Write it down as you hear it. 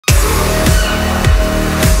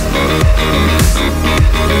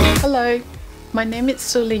Hello, my name is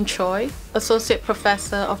Sulin Choi, Associate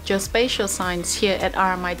Professor of Geospatial Science here at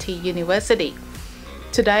RMIT University.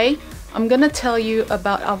 Today, I'm going to tell you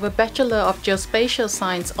about our Bachelor of Geospatial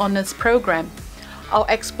Science Honours Program. I'll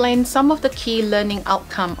explain some of the key learning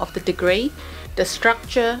outcomes of the degree, the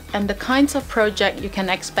structure, and the kinds of projects you can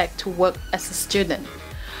expect to work as a student.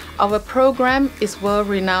 Our program is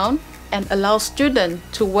world-renowned and allows students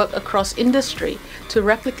to work across industry to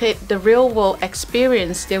replicate the real-world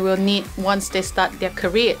experience they will need once they start their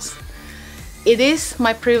careers. It is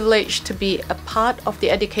my privilege to be a part of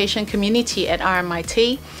the education community at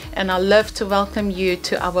RMIT, and I'd love to welcome you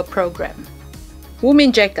to our program.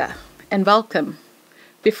 Wumin Jeka, and welcome.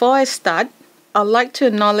 Before I start, I'd like to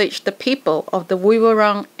acknowledge the people of the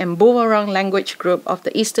Wiwurrung and Buwurrung language group of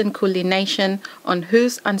the Eastern Kulin Nation on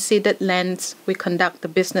whose unceded lands we conduct the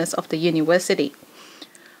business of the university.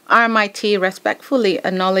 RMIT respectfully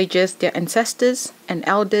acknowledges their ancestors and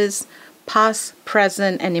elders, past,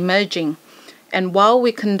 present, and emerging. And while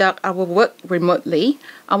we conduct our work remotely,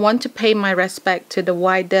 I want to pay my respect to the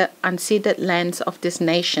wider unceded lands of this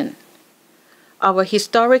nation. Our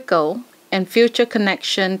historical and future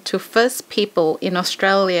connection to First People in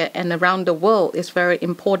Australia and around the world is a very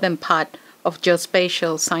important part of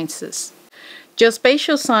geospatial sciences.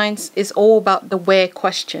 Geospatial science is all about the where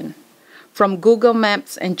question. From Google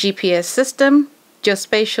Maps and GPS system,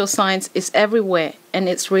 geospatial science is everywhere, and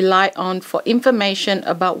it's relied on for information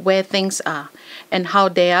about where things are and how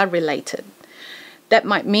they are related. That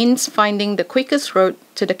might mean finding the quickest route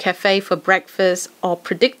to the cafe for breakfast or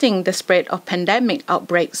predicting the spread of pandemic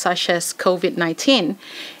outbreaks such as COVID-19.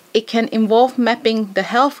 It can involve mapping the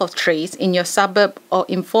health of trees in your suburb or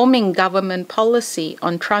informing government policy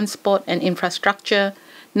on transport and infrastructure,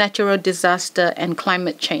 natural disaster, and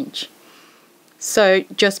climate change. So,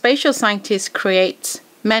 geospatial scientists create,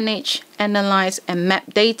 manage, analyze, and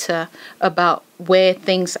map data about where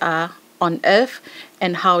things are on Earth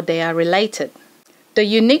and how they are related. The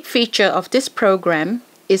unique feature of this program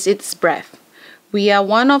is its breadth. We are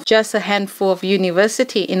one of just a handful of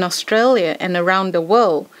universities in Australia and around the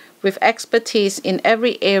world with expertise in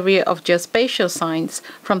every area of geospatial science,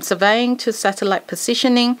 from surveying to satellite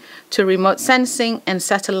positioning to remote sensing and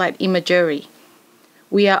satellite imagery.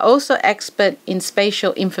 We are also expert in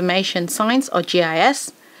spatial information science or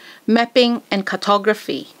GIS, mapping and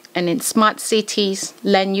cartography, and in smart cities,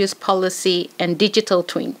 land use policy, and digital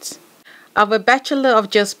twins. Our Bachelor of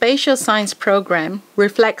Geospatial Science program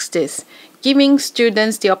reflects this, giving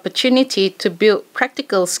students the opportunity to build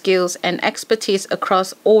practical skills and expertise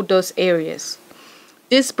across all those areas.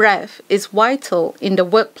 This breadth is vital in the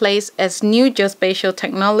workplace as new geospatial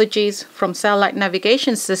technologies, from satellite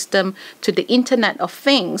navigation system to the Internet of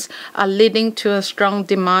Things, are leading to a strong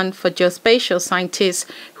demand for geospatial scientists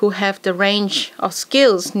who have the range of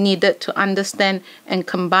skills needed to understand and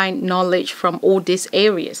combine knowledge from all these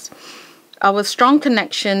areas. Our strong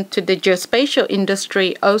connection to the geospatial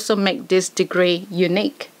industry also makes this degree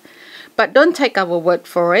unique. But don't take our word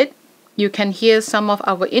for it. You can hear some of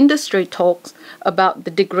our industry talks about the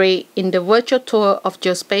degree in the virtual tour of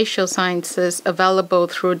Geospatial Sciences available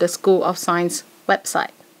through the School of Science website.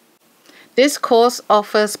 This course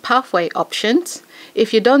offers pathway options.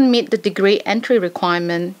 If you don't meet the degree entry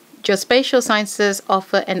requirement, Geospatial Sciences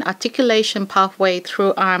offer an articulation pathway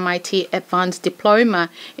through RMIT Advanced Diploma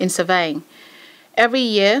in Surveying. Every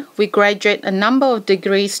year, we graduate a number of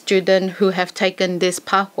degree students who have taken this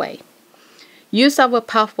pathway. Use our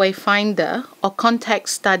pathway finder or contact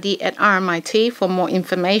study at RMIT for more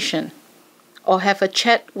information, or have a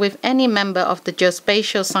chat with any member of the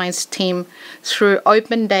Geospatial Science team through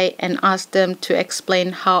Open Day and ask them to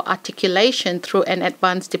explain how articulation through an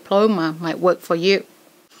advanced diploma might work for you.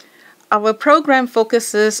 Our program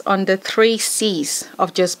focuses on the 3 C's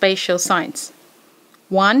of geospatial science.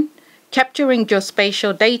 1. Capturing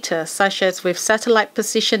geospatial data such as with satellite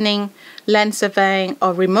positioning, land surveying,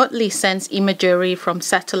 or remotely sensed imagery from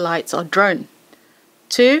satellites or drone.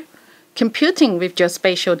 2. Computing with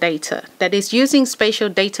geospatial data, that is using spatial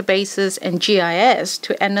databases and GIS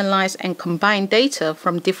to analyze and combine data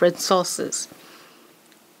from different sources.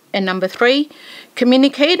 And number 3,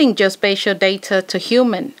 communicating geospatial data to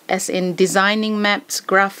human, as in designing maps,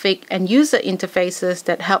 graphic, and user interfaces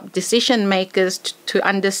that help decision makers to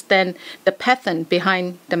understand the pattern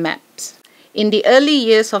behind the maps. In the early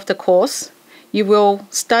years of the course, you will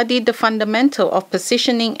study the fundamental of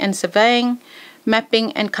positioning and surveying,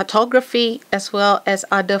 mapping and cartography, as well as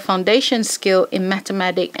other foundation skills in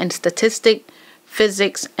mathematics and statistics,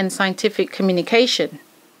 physics, and scientific communication.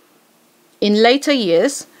 In later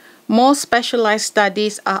years, More specialized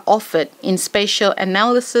studies are offered in spatial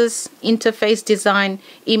analysis, interface design,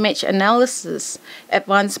 image analysis,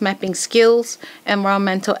 advanced mapping skills,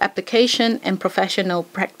 environmental application, and professional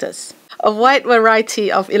practice. A wide variety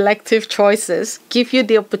of elective choices give you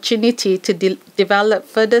the opportunity to develop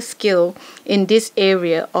further skill in this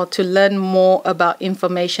area or to learn more about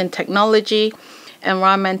information technology,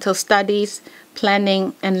 environmental studies,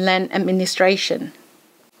 planning, and land administration.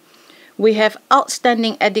 We have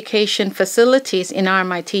outstanding education facilities in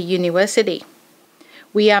RMIT University.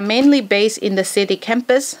 We are mainly based in the city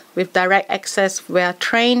campus with direct access via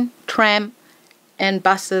train, tram, and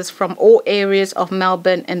buses from all areas of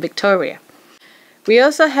Melbourne and Victoria. We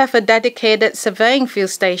also have a dedicated surveying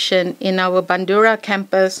field station in our Bandura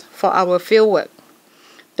campus for our fieldwork.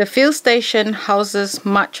 The field station houses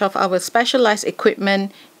much of our specialized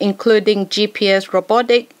equipment, including GPS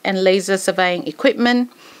robotic and laser surveying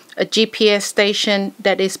equipment, a GPS station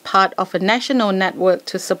that is part of a national network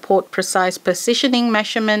to support precise positioning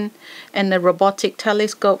measurement, and a robotic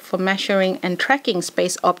telescope for measuring and tracking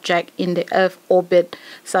space objects in the Earth orbit,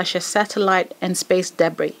 such as satellite and space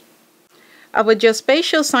debris. Our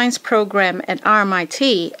Geospatial Science program at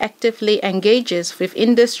RMIT actively engages with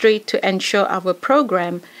industry to ensure our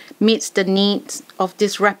program meets the needs of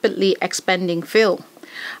this rapidly expanding field.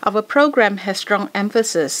 Our program has strong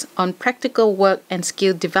emphasis on practical work and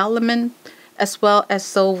skill development, as well as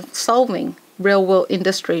solving real-world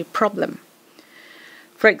industry problems.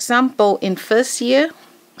 For example, in first year,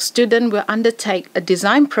 students will undertake a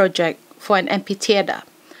design project for an amphitheater.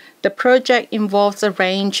 The project involves a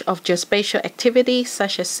range of geospatial activities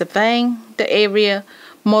such as surveying the area,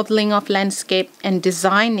 modeling of landscape, and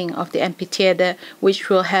designing of the amphitheater, which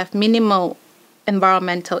will have minimal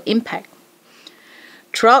environmental impact.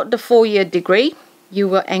 Throughout the 4-year degree, you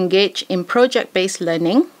will engage in project-based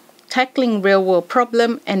learning, tackling real-world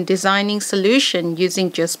problems, and designing solutions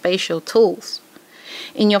using geospatial tools.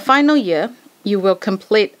 In your final year, you will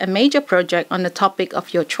complete a major project on the topic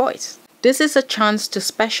of your choice. This is a chance to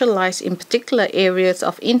specialize in particular areas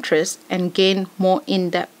of interest and gain more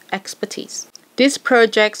in-depth expertise. These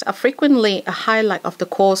projects are frequently a highlight of the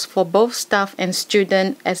course for both staff and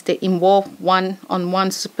students, as they involve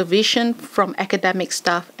one-on-one supervision from academic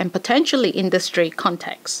staff and potentially industry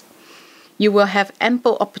contacts. You will have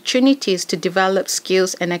ample opportunities to develop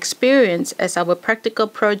skills and experience, as our practical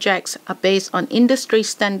projects are based on industry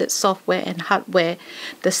standard software and hardware,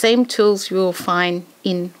 the same tools you will find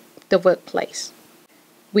in the workplace.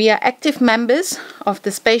 We are active members of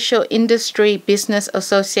the Spatial Industry Business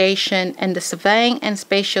Association and the Surveying and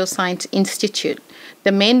Spatial Science Institute,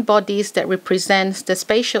 the main bodies that represent the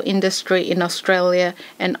spatial industry in Australia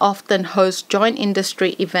and often host joint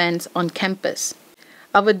industry events on campus.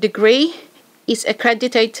 Our degree is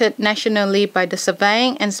accredited nationally by the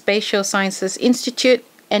Surveying and Spatial Sciences Institute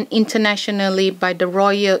and internationally by the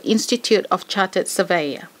Royal Institute of Chartered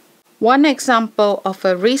Surveyor. One example of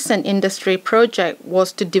a recent industry project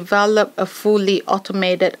was to develop a fully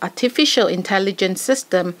automated artificial intelligence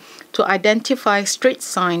system to identify street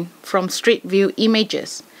signs from street view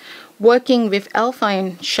images. Working with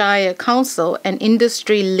Alpine Shire Council and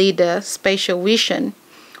industry leader Spatial Vision,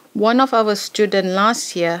 one of our students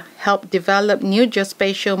last year helped develop new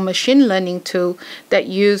geospatial machine learning tool that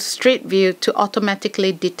use Street View to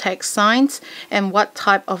automatically detect signs and what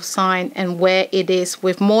type of sign and where it is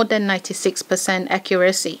with more than 96%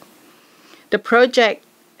 accuracy. The project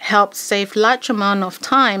helped save large amount of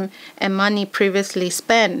time and money previously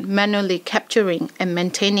spent manually capturing and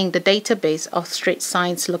maintaining the database of street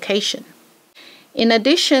signs location. In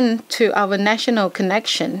addition to our national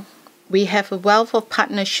connection, we have a wealth of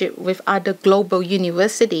partnership with other global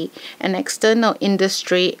university and external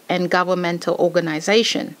industry and governmental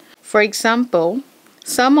organizations. For example,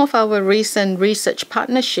 some of our recent research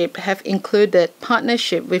partnerships have included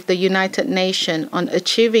partnership with the United Nations on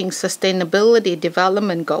achieving sustainability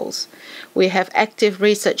development goals. We have active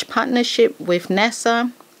research partnership with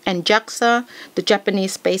NASA and JAXA, the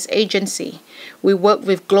Japanese Space Agency. We work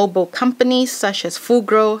with global companies such as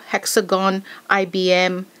Fugro, Hexagon,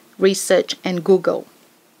 IBM, Research, and Google.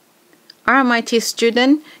 RMIT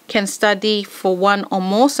students can study for 1 or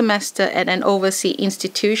more semesters at an overseas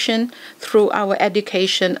institution through our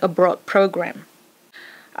Education Abroad program.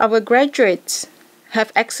 Our graduates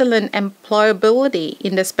have excellent employability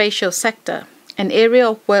in the spatial sector, an area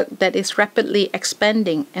of work that is rapidly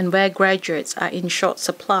expanding and where graduates are in short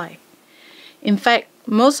supply. In fact,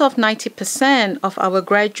 most of 90% of our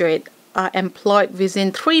graduates are employed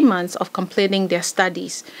within 3 months of completing their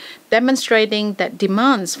studies, demonstrating that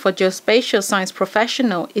demands for geospatial science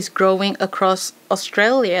professionals is growing across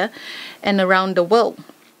Australia and around the world.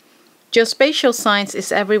 Geospatial science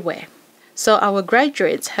is everywhere, so our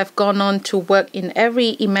graduates have gone on to work in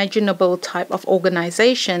every imaginable type of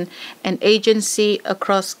organization and agency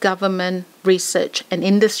across government, research, and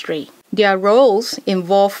industry. Their roles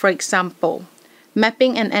involve, for example,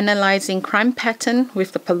 mapping and analyzing crime pattern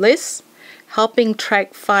with the police, helping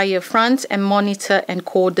track fire fronts and monitor and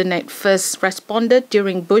coordinate first responder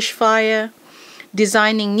during bushfire,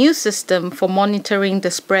 designing new system for monitoring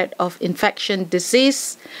the spread of infection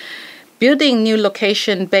disease, building new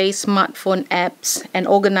location-based smartphone apps and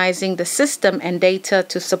organizing the system and data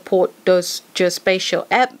to support those geospatial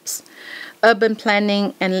apps, urban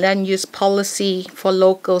planning and land use policy for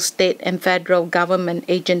local, state, and federal government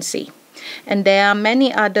agency. And there are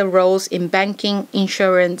many other roles in banking,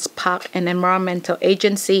 insurance, park and environmental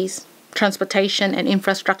agencies, transportation and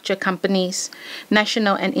infrastructure companies,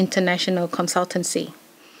 national and international consultancy.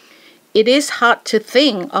 It is hard to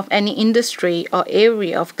think of any industry or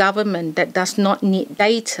area of government that does not need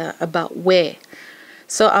data about where.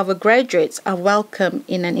 So our graduates are welcome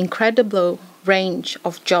in an incredible range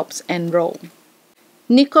of jobs and roles.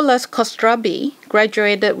 Nicholas Kostrabi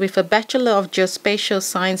graduated with a Bachelor of Geospatial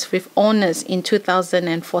Science with honors in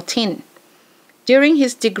 2014. During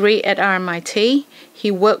his degree at RMIT,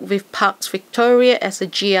 he worked with Parks Victoria as a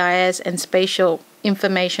GIS and Spatial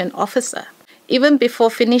Information Officer. Even before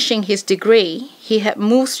finishing his degree, he had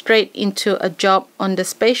moved straight into a job on the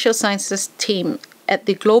Spatial Sciences team at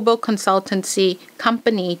the global consultancy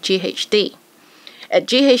company GHD. At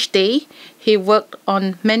GHD, he worked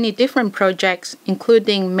on many different projects,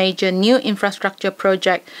 including major new infrastructure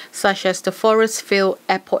projects such as the Forestfield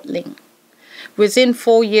Airport Link. Within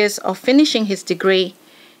 4 years of finishing his degree,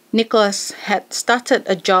 Nicholas had started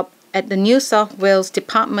a job at the New South Wales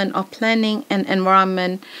Department of Planning and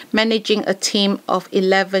Environment, managing a team of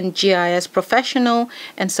 11 GIS professionals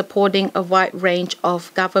and supporting a wide range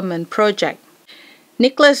of government projects.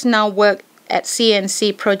 Nicholas now works at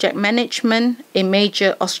CNC Project Management, a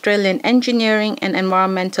major Australian engineering and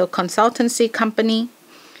environmental consultancy company.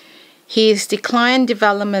 He is the Client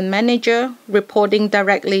Development Manager, reporting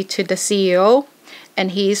directly to the CEO,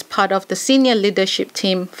 and he is part of the senior leadership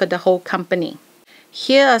team for the whole company.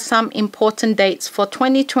 Here are some important dates for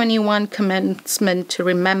 2021 commencement to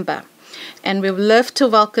remember, and we would love to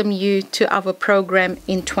welcome you to our program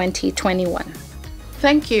in 2021.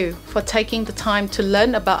 Thank you for taking the time to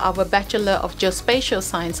learn about our Bachelor of Geospatial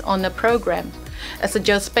Science honor program. As a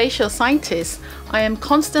geospatial scientist, I am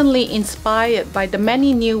constantly inspired by the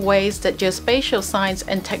many new ways that geospatial science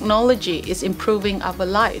and technology is improving our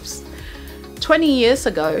lives. 20 years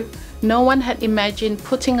ago, no one had imagined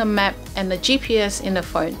putting a map and a GPS in a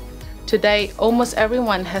phone. Today, almost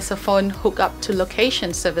everyone has a phone hooked up to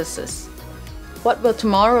location services. What will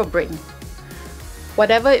tomorrow bring?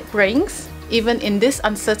 Whatever it brings, even in this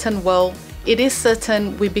uncertain world, it is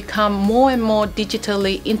certain we become more and more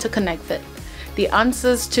digitally interconnected. The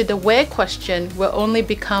answers to the where question will only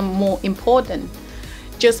become more important.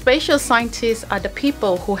 Geospatial scientists are the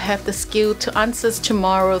people who have the skill to answer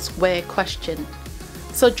tomorrow's where question.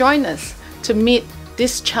 So join us to meet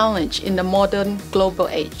this challenge in the modern global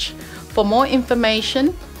age. For more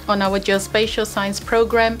information on our Geospatial Science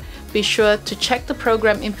program, be sure to check the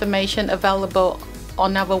program information available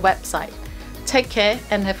on our website. Take care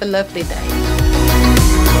and have a lovely day.